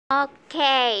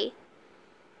Okay,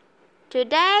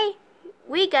 today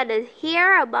we gotta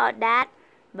hear about that,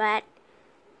 but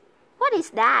what is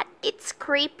that? It's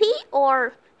creepy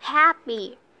or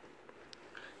happy?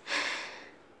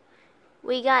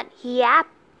 We got yep.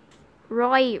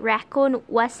 Roy Raccoon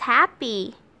was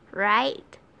happy,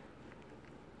 right?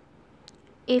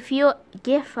 If you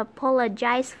give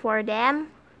apologize for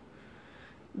them,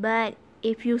 but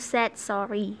if you said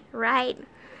sorry, right?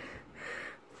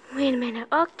 Wait a minute.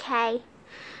 Okay,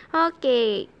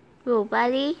 little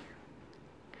buddy,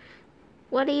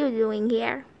 what are you doing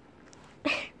here?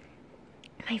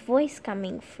 My voice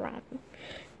coming from.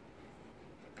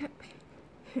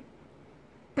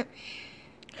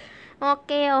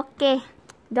 Okay,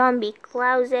 don't be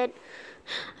closet.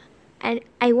 And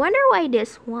I wonder why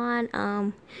this one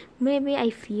maybe a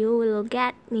few will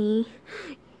get me.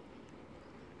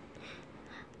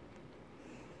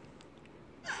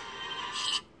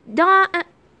 Don't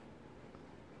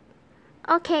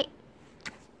okay.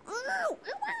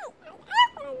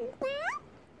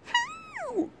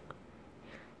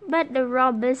 But the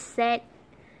robber said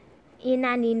in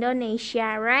an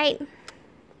Indonesia, right?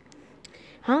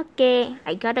 Okay,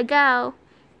 I gotta go.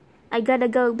 I gotta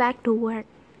go back to work.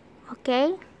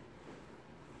 Okay?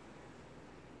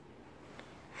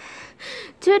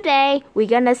 Today we're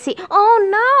gonna see. Oh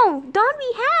no! Don't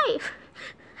behave!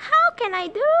 How can I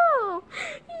do?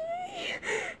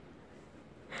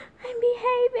 I'm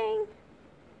behaving.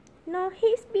 No,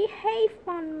 he's behaved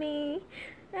on me.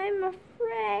 I'm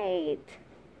afraid.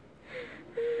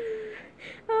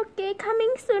 Okay,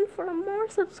 coming soon for more.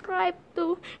 Subscribe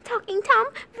to Talking Tom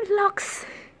Vlogs.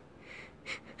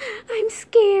 I'm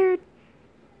scared.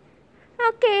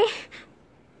 Okay,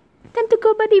 time to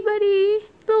go, buddy,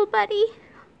 little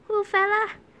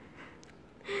fella.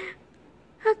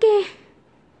 Okay,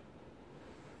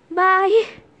 bye.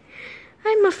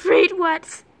 I'm afraid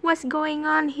what's going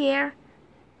on here.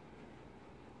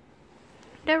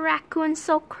 The raccoon's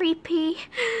so creepy.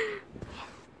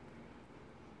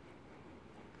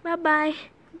 Bye,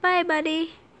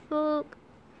 buddy.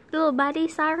 Little buddy,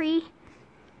 sorry.